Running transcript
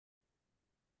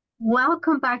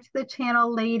Welcome back to the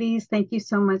channel, ladies. Thank you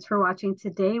so much for watching.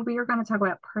 Today, we are going to talk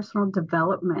about personal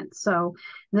development. So,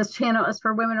 this channel is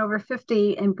for women over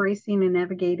 50 embracing and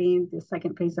navigating the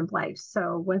second phase of life.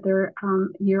 So, whether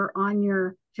you're on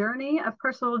your journey of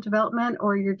personal development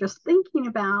or you're just thinking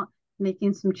about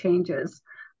making some changes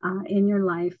in your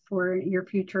life for your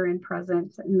future and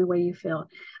present and the way you feel.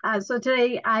 So,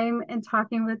 today, I'm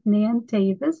talking with Nan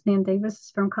Davis. Nan Davis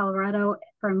is from Colorado,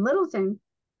 from Littleton,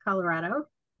 Colorado.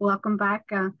 Welcome back.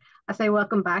 I say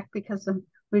welcome back because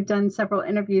we've done several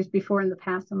interviews before in the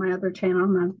past on my other channel,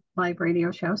 my live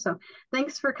radio show. So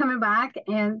thanks for coming back.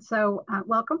 And so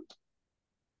welcome.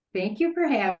 Thank you for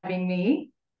having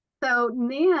me. So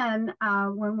Nan,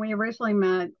 when we originally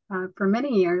met for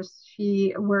many years,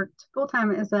 she worked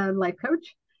full-time as a life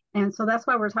coach. And so that's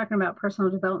why we're talking about personal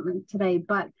development today.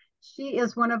 But she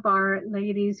is one of our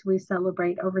ladies we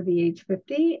celebrate over the age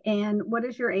 50. And what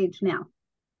is your age now?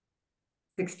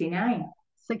 69.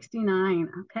 69.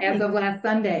 Okay. As of last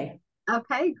Sunday.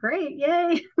 Okay, great.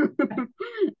 Yay.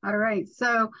 All right.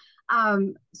 So I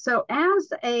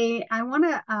want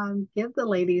to give the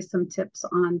ladies some tips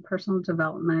on personal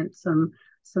development,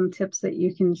 some tips that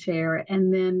you can share.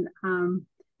 And then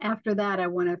after that, I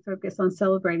want to focus on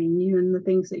celebrating you and the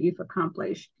things that you've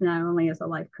accomplished, not only as a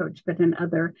life coach, but in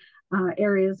other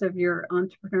areas of your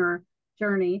entrepreneur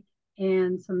journey,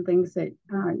 and some things that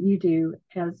you do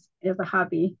as a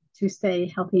hobby to stay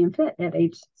healthy and fit at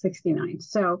age 69.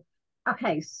 So,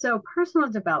 okay, so personal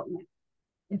development.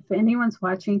 If anyone's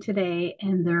watching today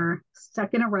and they're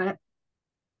stuck in a rut,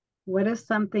 what is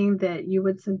something that you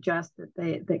would suggest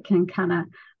that can kind of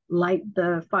light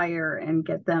the fire and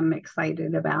get them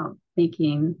excited about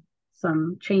making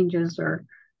some changes or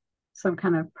some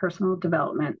kind of personal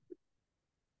development?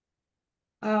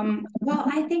 Well,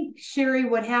 I think, Sherry,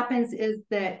 what happens is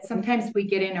that sometimes we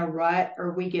get in a rut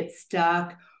or we get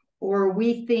stuck or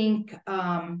we think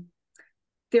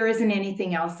there isn't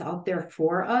anything else out there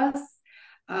for us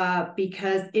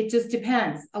because it just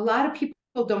depends. A lot of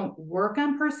people don't work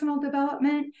on personal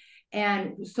development.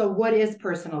 And so what is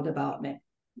personal development?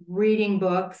 Reading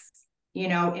books,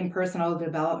 in personal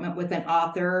development with an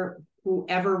author,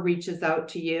 whoever reaches out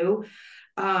to you.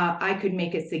 I could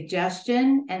make a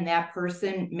suggestion and that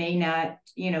person may not,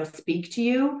 speak to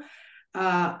you.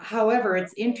 However,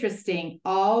 it's interesting.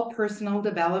 All personal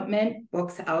development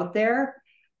books out there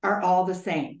are all the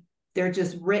same. They're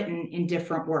just written in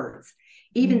different words.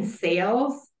 Even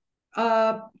sales,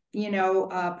 personal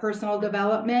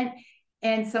development,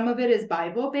 and some of it is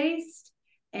Bible-based.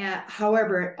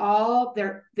 However,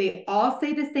 they all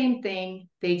say the same thing.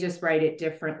 They just write it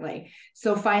differently.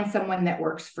 So find someone that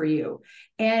works for you.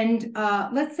 And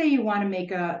let's say you want to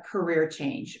make a career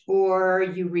change or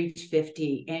you reach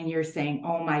 50 and you're saying,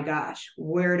 oh my gosh,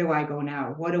 where do I go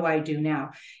now? What do I do now?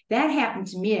 That happened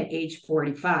to me at age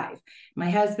 45.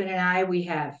 My husband and I, we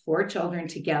have 4 children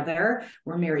together.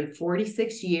 We're married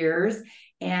 46 years.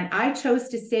 And I chose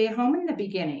to stay at home in the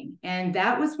beginning. And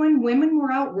that was when women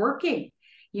were out working,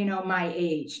 my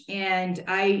age. And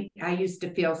I used to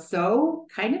feel so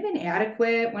kind of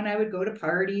inadequate when I would go to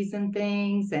parties and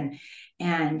things.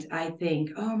 And I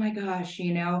think, oh my gosh,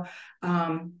 I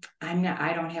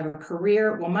don't have a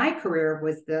career. Well, my career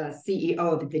was the CEO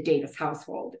of the Davis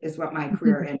household is what my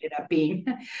career ended up being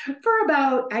for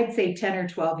about, I'd say 10 or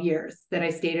 12 years that I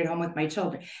stayed at home with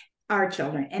our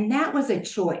children. And that was a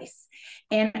choice.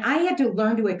 And I had to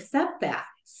learn to accept that.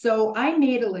 So I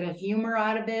made a little humor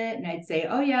out of it. And I'd say,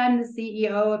 oh yeah, I'm the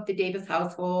CEO of the Davis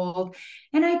household.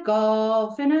 And I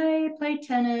golf and I play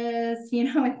tennis,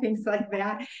 and things like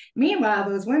that. Meanwhile,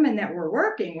 those women that were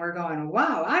working were going,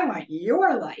 wow, I want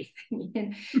your life.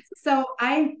 So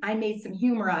I made some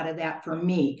humor out of that for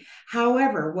me.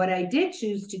 However, what I did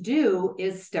choose to do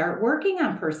is start working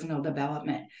on personal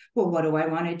development. Well, what do I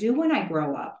want to do when I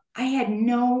grow up? I had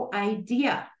no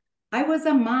idea. I was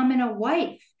a mom and a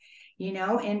wife.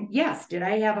 And yes, did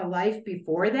I have a life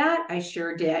before that? I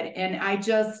sure did. And I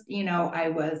just, I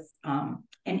was an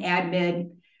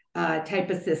admin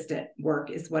type assistant work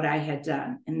is what I had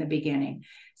done in the beginning.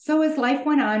 So as life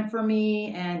went on for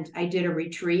me and I did a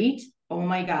retreat, oh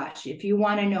my gosh, if you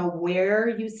want to know where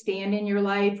you stand in your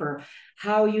life or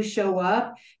how you show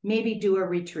up, maybe do a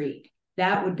retreat.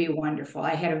 That would be wonderful.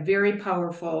 I had a very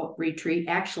powerful retreat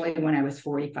actually when I was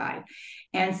 45.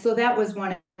 And so that was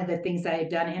one of the things I had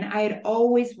done. And I had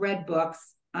always read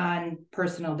books on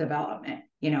personal development.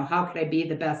 How could I be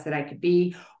the best that I could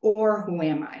be? Or who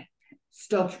am I?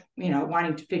 Still,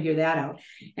 wanting to figure that out.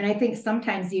 And I think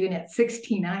sometimes even at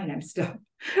 69, I'm still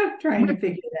trying to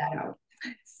figure that out.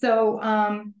 So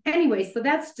anyway, so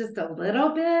that's just a little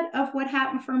bit of what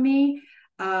happened for me.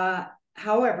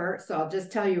 however, so I'll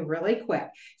just tell you really quick.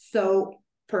 So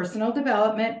personal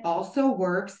development also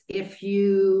works if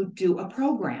you do a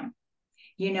program.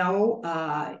 You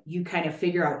know, you kind of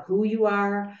figure out who you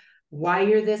are, why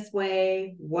you're this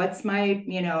way, what's my,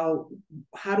 you know,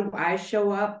 how do I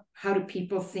show up? How do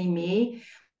people see me?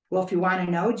 Well, if you want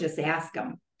to know, just ask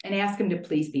them, and ask them to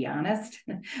please be honest.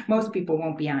 Most people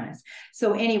won't be honest.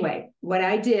 So anyway, what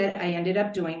I did, I ended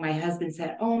up doing, my husband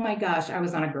said, oh my gosh, I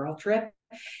was on a girl trip.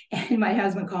 And my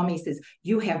husband called me, he says,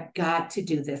 you have got to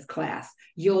do this class.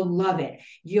 You'll love it.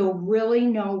 You'll really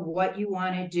know what you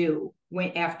want to do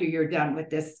after you're done with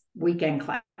this weekend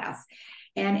class.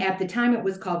 And at the time it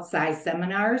was called Size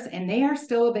Seminars, and they are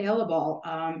still available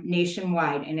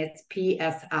nationwide, and it's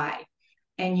PSI.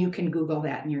 And you can Google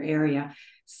that in your area.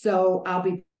 So I'll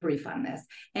be brief on this.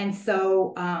 And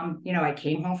so, you know, I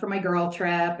came home from my girl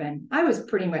trip and I was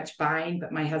pretty much fine,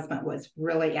 but my husband was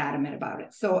really adamant about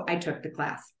it. So I took the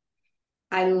class.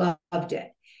 I loved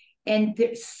it. And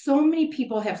there's so many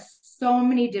people have so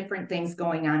many different things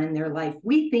going on in their life.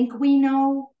 We think we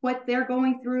know what they're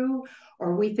going through,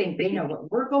 or we think they know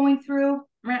what we're going through.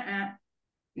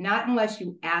 Not unless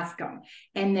you ask them,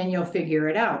 and then you'll figure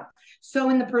it out. So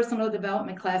in the personal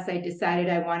development class, I decided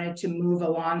I wanted to move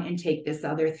along and take this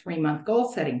other 3-month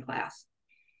goal setting class.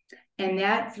 And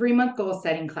that 3-month goal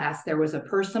setting class, there was a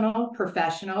personal,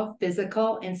 professional,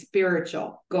 physical, and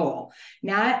spiritual goal,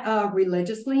 not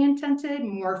religiously intended,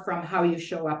 more from how you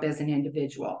show up as an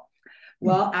individual.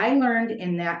 Well, I learned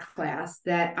in that class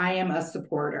that I am a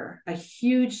supporter, a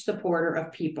huge supporter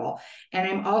of people. And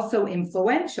I'm also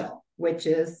influential, which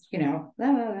is, you know,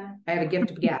 I have a gift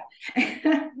of gab.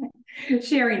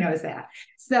 Sherry knows that.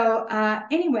 So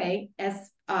anyway,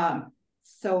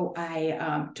 so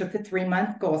I took the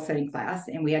 3-month goal setting class,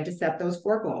 and we had to set those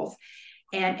 4 goals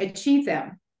and achieve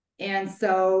them. And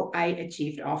so I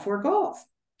achieved all 4 goals.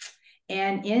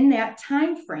 And in that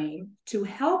time frame, to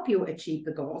help you achieve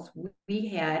the goals, we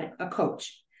had a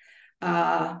coach,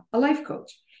 a life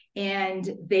coach. And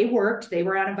they were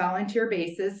on a volunteer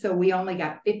basis. So we only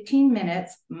got 15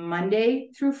 minutes Monday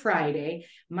through Friday.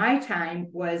 My time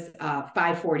was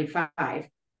 5:45.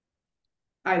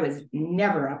 I was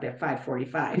never up at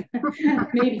 5:45,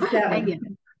 maybe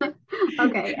 7.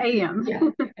 Okay, AM.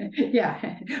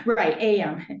 Yeah, right,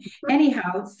 AM.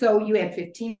 Anyhow, so you had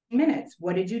 15 minutes.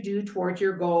 What did you do towards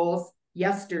your goals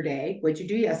yesterday? What did you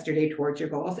do yesterday towards your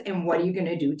goals? And what are you going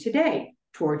to do today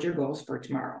towards your goals for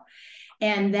tomorrow?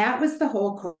 And that was the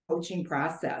whole coaching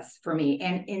process for me.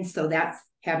 And so that's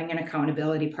having an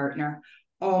accountability partner.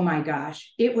 Oh my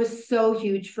gosh, it was so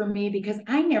huge for me because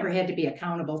I never had to be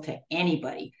accountable to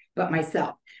anybody but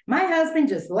myself. My husband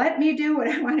just let me do what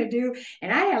I want to do.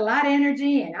 And I had a lot of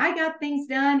energy and I got things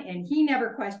done, and he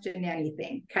never questioned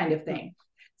anything, kind of thing.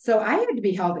 So I had to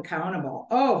be held accountable.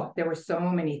 Oh, there were so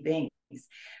many things.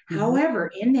 Mm-hmm.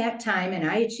 However, in that time, and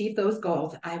I achieved those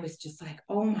goals, I was just like,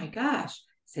 oh my gosh,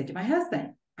 I said to my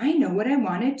husband, I know what I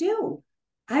want to do.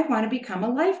 I want to become a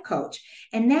life coach.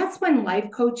 And that's when life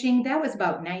coaching, that was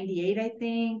about 98, I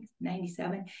think,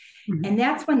 97. Mm-hmm. And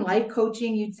that's when life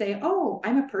coaching, you'd say, oh,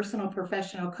 I'm a personal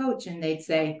professional coach. And they'd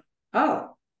say,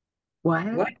 oh, what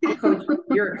coach?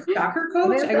 You're a soccer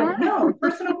coach? I go, no,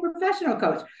 personal professional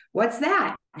coach. What's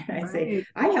that? And I'd say,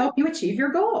 I help you achieve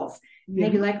your goals. Yeah. And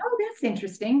they'd be like, oh, that's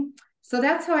interesting. So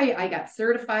that's how I got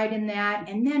certified in that.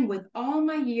 And then with all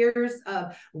my years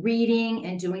of reading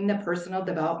and doing the personal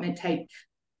development type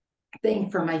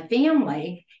thing for my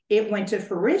family, it went to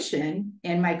fruition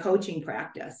in my coaching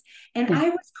practice. And I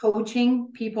was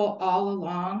coaching people all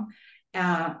along.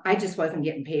 I just wasn't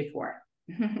getting paid for it.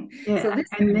 Yeah. So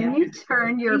and then you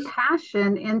turn your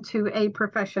passion into a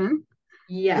profession.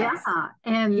 Yes. Yeah.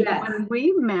 And when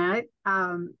we met,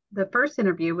 the first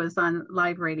interview was on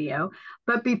live radio.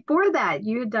 But before that,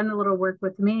 you had done a little work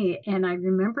with me. And I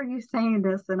remember you saying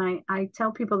this, and I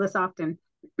tell people this often,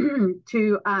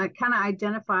 to kind of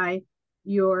identify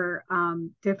your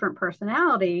different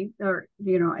personality, or,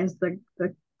 you know, as the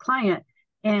client.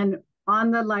 And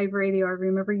on the live radio, I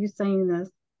remember you saying this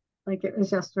like it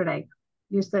was yesterday.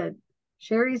 You said,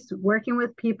 Sherry's working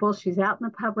with people. She's out in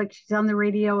the public. She's on the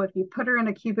radio. If you put her in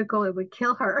a cubicle, it would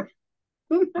kill her.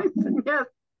 I said,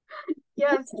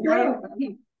 yes,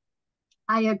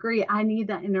 I agree. I need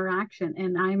that interaction,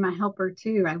 and I'm a helper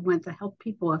too. I want to help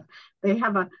people if they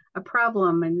have a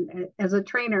problem, and as a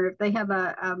trainer, if they have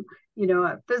a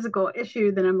physical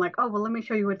issue, then I'm like, oh well, let me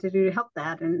show you what to do to help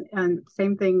that. And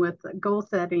same thing with goal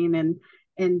setting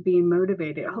and being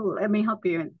motivated. Oh, let me help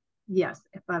you. yes,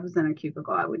 if I was in a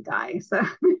cubicle, I would die. So,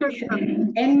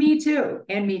 And me too.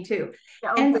 And me too.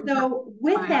 And open so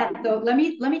with my that eyes. though, let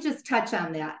me just touch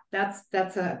on that.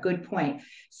 That's a good point.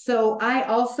 So I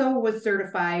also was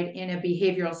certified in a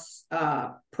behavioral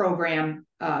program,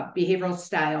 behavioral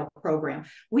style program.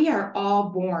 We are all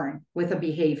born with a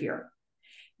behavior.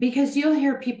 Because you'll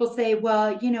hear people say,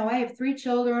 well, I have 3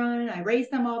 children, I raise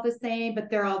them all the same,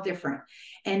 but they're all different.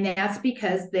 And that's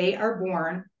because they are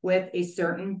born with a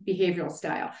certain behavioral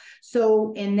style.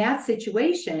 So in that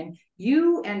situation,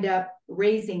 you end up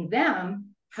raising them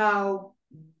how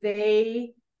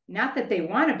they, not that they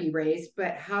want to be raised,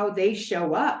 but how they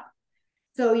show up.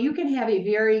 So you can have a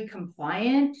very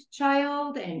compliant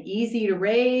child and easy to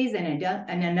raise, and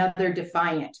another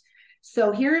defiant.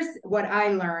 So here's what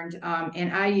I learned,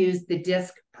 and I use the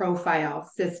DISC profile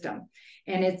system.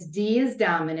 And it's D is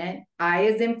dominant, I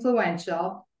is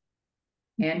influential,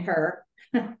 and her.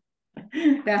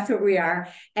 That's what we are.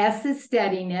 S is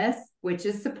steadiness, which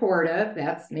is supportive.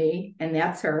 That's me, and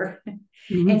that's her.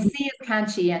 And C is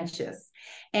conscientious.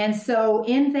 And so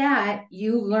in that,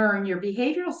 you learn your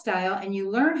behavioral style, and you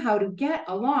learn how to get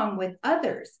along with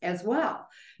others as well.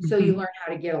 So you learn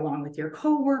how to get along with your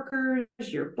coworkers,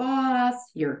 your boss,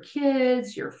 your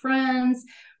kids, your friends,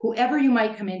 whoever you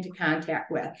might come into contact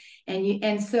with.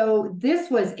 And so this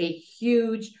was a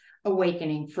huge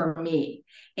awakening for me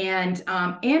and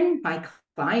my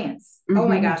clients. Oh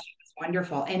my gosh, it was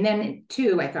wonderful. And then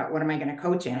too, I thought, what am I going to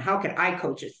coach in? How could I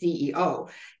coach a CEO?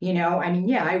 I mean,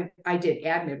 yeah, I did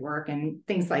admin work and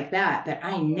things like that, but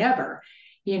I never,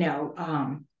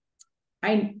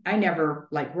 I never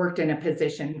like worked in a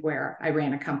position where I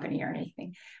ran a company or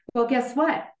anything. Well, guess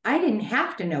what? I didn't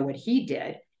have to know what he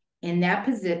did in that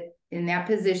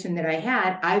position that I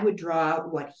had. I would draw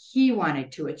out what he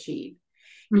wanted to achieve.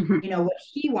 What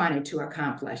he wanted to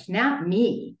accomplish, not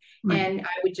me. Right. And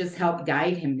I would just help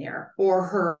guide him there, or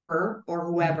her, or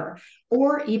whoever,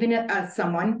 or even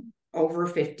someone over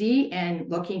 50 and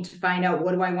looking to find out,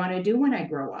 what do I want to do when I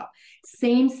grow up?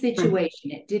 Same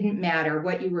situation. It didn't matter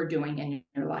what you were doing in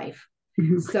your life.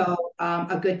 So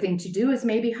a good thing to do is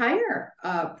maybe hire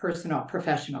a personal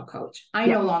professional coach. I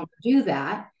no longer do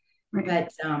that, but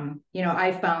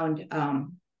I found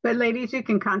but ladies, you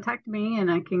can contact me and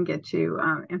I can get you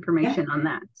information on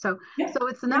that. So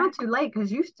it's not too late,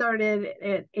 because you started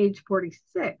at age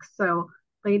 46. So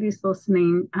ladies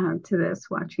listening to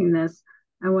this, watching this,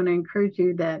 I want to encourage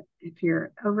you that if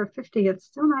you're over 50, it's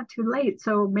still not too late.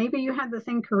 So maybe you had the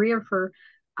same career for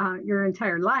your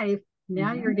entire life.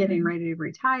 Now you're getting ready to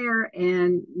retire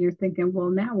and you're thinking,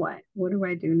 well, now what? What do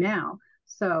I do now?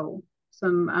 So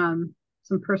some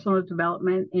personal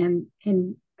development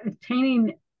and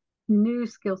attaining new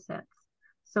skill sets.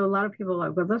 So a lot of people are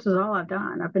like, well, this is all I've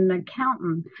done. I've been an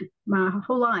accountant my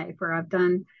whole life, or I've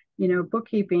done,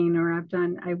 bookkeeping, or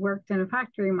I worked in a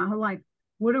factory my whole life.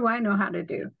 What do I know how to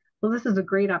do? Well, this is a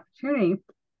great opportunity.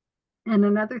 And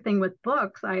another thing with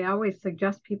books, I always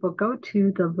suggest people go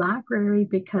to the library,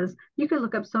 because you can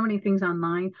look up so many things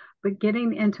online, but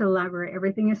getting into a library,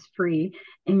 everything is free.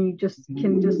 And you just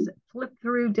can just flip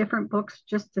through different books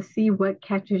just to see what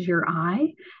catches your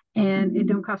eye. And it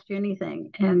don't cost you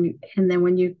anything. And then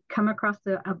when you come across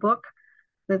a book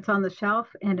that's on the shelf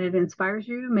and it inspires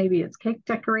you, maybe it's cake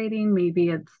decorating, maybe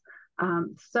it's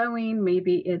sewing,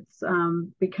 maybe it's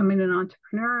becoming an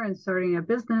entrepreneur and starting a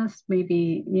business,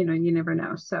 maybe, you never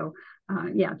know. So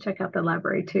check out the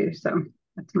library too. So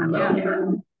that's my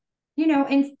little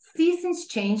and seasons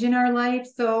change in our life.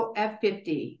 So at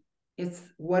 50, it's,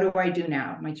 what do I do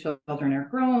now? My children are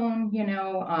grown,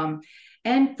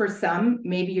 and for some,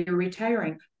 maybe you're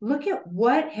retiring. Look at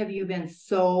what have you been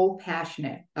so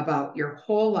passionate about your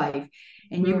whole life,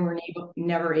 and you were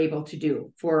never able to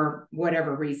do for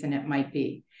whatever reason it might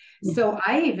be. So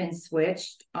I even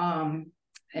switched,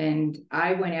 and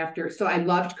I went after, so I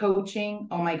loved coaching.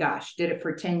 Oh my gosh, did it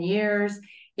for 10 years,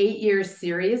 8 years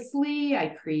seriously. I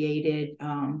created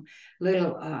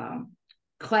little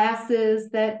classes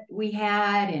that we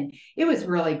had, and it was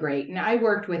really great. And I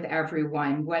worked with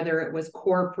everyone, whether it was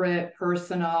corporate,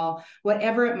 personal,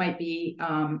 whatever it might be.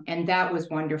 And that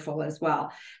was wonderful as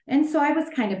well. And so I was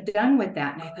kind of done with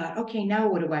that. And I thought, okay,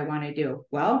 now what do I want to do?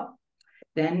 Well,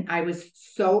 then I was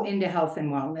so into health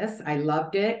and wellness. I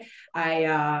loved it.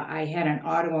 I had an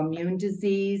autoimmune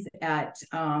disease at,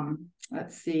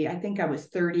 let's see, I think I was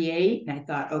 38. And I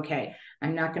thought, okay,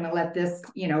 I'm not going to let this,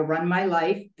 run my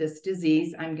life, this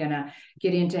disease. I'm going to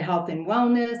get into health and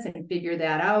wellness and figure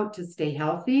that out to stay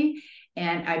healthy.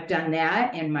 And I've done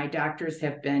that, and my doctors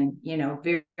have been,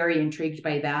 very, very intrigued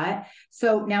by that.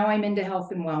 So now I'm into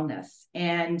health and wellness.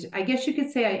 And I guess you could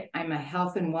say I'm a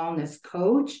health and wellness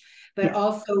coach, but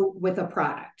also with a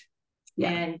product. Yeah.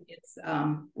 And it's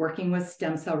working with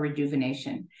stem cell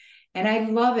rejuvenation. And I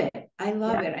love it. I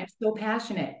love it. I'm so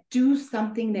passionate. Do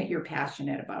something that you're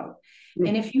passionate about.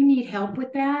 And if you need help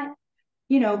with that,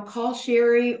 call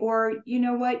Sherry, or you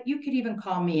know what, you could even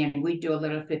call me and we'd do a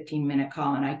little 15-minute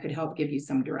call and I could help give you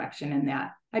some direction in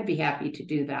that. I'd be happy to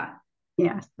do that.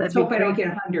 Yes. Let's hope I don't get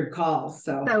 100 calls.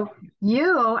 So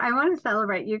I want to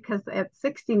celebrate you because at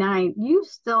 69, you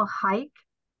still hike,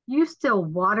 you still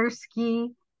water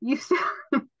ski, you still,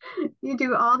 you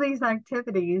do all these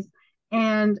activities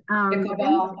and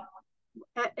pickleball.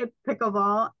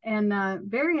 Pickleball and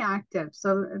very active.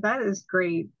 So that is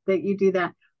great that you do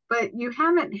that. But you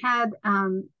haven't had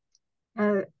an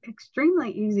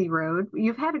extremely easy road.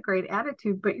 You've had a great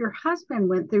attitude, but your husband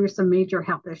went through some major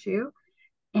health issue,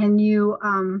 and you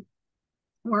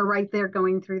were right there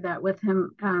going through that with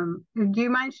him. Do you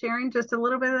mind sharing just a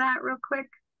little bit of that real quick?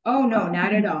 Oh, no,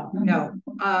 not at all. No.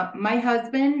 My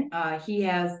husband, he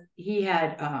had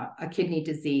a kidney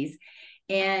disease,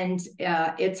 and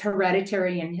it's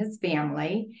hereditary in his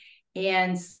family.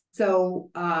 And so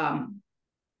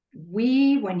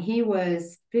when he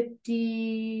was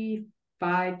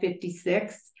 55,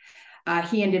 56,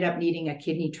 he ended up needing a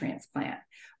kidney transplant,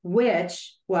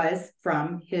 which was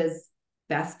from his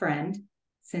best friend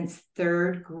since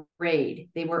third grade.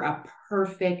 They were a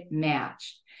perfect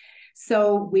match.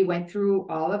 So we went through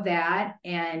all of that,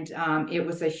 and it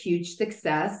was a huge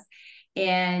success.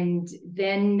 And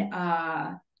then,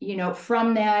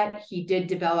 from that, he did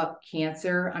develop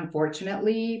cancer,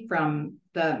 unfortunately, from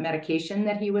the medication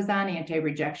that he was on,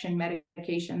 anti-rejection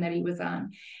medication that he was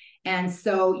on. And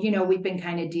so, we've been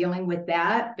kind of dealing with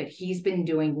that, but he's been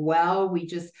doing well. We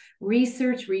just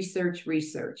research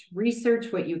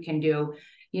what you can do,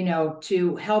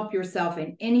 to help yourself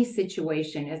in any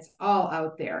situation. It's all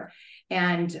out there.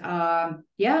 And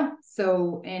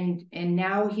so, and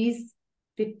now he's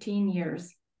 15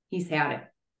 years, he's had it,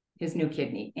 his new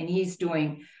kidney, and he's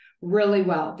doing really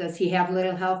well. Does he have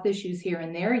little health issues here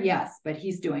and there? Yes, but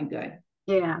he's doing good.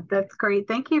 Yeah, that's great.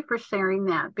 Thank you for sharing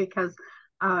that because,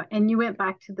 and you went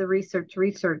back to the research.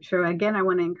 So again, I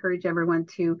want to encourage everyone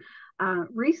to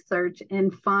research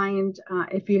and find,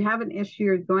 if you have an issue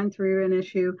or going through an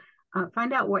issue,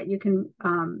 find out what you can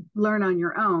learn on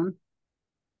your own.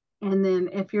 And then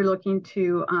if you're looking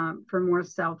to for more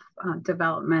self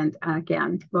development,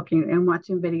 again, looking and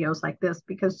watching videos like this,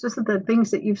 because just the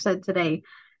things that you've said today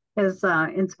has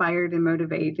inspired and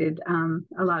motivated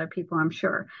a lot of people, I'm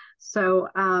sure. So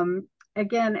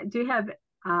again, do you have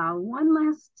one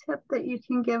last tip that you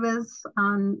can give us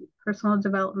on personal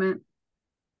development?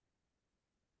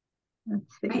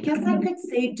 Let's see. I guess I could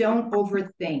say don't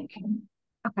overthink.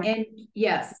 Okay. And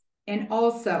yes, and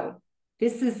also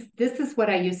this is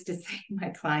what I used to say to my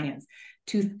clients.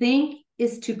 To think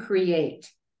is to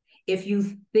create. If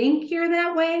you think you're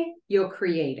that way, you'll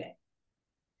create it.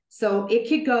 So it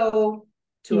could go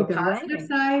to either a positive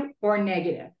side or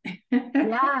negative.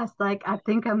 Yes, like I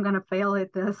think I'm going to fail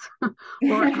at this, or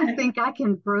I think I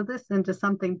can grow this into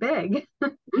something big.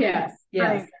 Yes.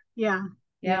 Right. Yeah.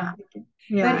 Yeah.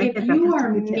 But if you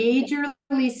are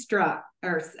majorly stuck,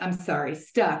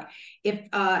 if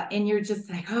and you're just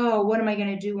like, oh, what am I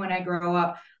going to do when I grow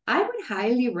up? I would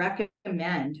highly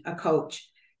recommend a coach.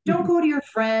 Don't go to your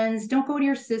friends, don't go to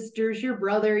your sisters, your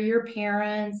brother, your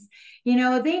parents. They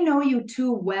know you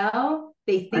too well.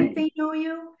 They think they know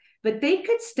you, but they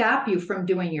could stop you from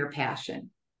doing your passion.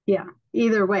 Yeah.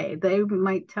 Either way, they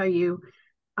might tell you,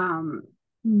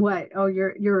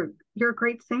 you're a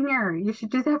great singer. You should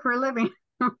do that for a living.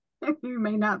 You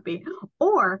may not be,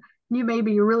 or you may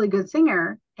be a really good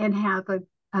singer and have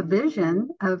a vision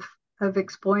of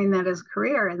exploring that as a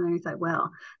career. And then you say, well,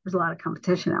 there's a lot of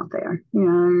competition out there.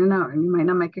 You might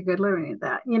not make a good living at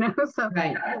that, so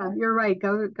right. Yeah, you're right.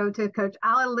 Go to a coach.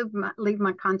 I'll leave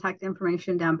my contact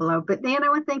information down below. But Dan, I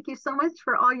want to thank you so much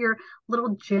for all your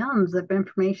little gems of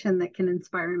information that can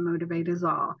inspire and motivate us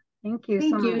all. Thank you so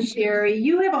much. Thank you, Sherry.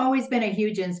 You have always been a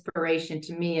huge inspiration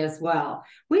to me as well.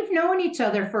 We've known each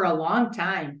other for a long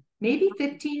time, maybe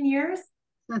 15 years.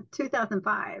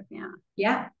 2005, yeah.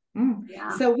 Yeah.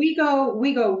 Yeah. So we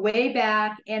go way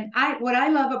back. And what I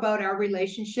love about our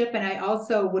relationship, and I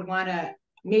also would want to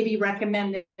maybe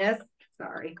recommend this,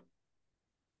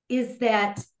 is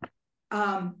that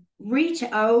reach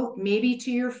out maybe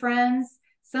to your friends.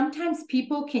 Sometimes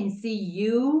people can see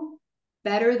you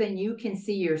better than you can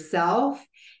see yourself,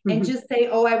 and just say,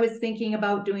 oh, I was thinking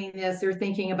about doing this or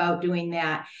thinking about doing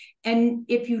that. And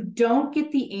if you don't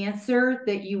get the answer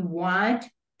that you want,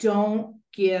 don't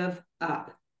give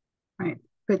up. Right.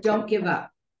 Good. Don't give up.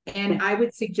 And I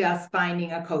would suggest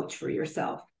finding a coach for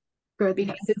yourself. Good.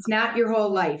 Because it's not your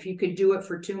whole life. You could do it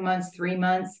for 2 months, 3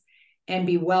 months, and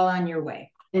be well on your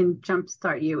way. And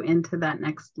jumpstart you into that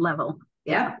next level.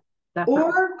 Yeah. Definitely.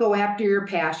 Or go after your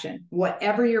passion,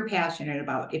 whatever you're passionate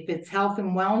about. If it's health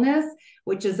and wellness,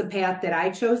 which is a path that I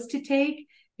chose to take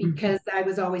because I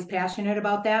was always passionate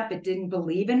about that, but didn't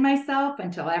believe in myself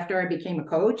until after I became a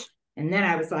coach. And then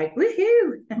I was like,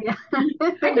 woohoo. Yeah.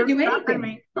 I can do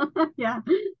anything. Yeah,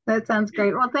 that sounds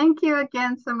great. Well, thank you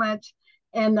again so much.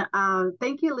 And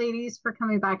thank you, ladies, for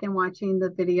coming back and watching the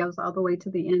videos all the way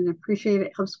to the end. Appreciate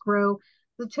it. Helps grow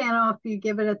the channel if you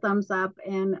give it a thumbs up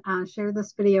and share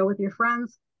this video with your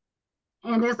friends.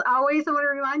 And as always, I want to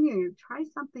remind you, try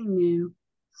something new.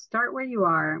 Start where you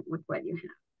are with what you have.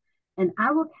 And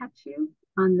I will catch you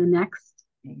on the next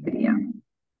video.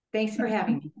 Thanks for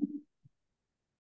having me.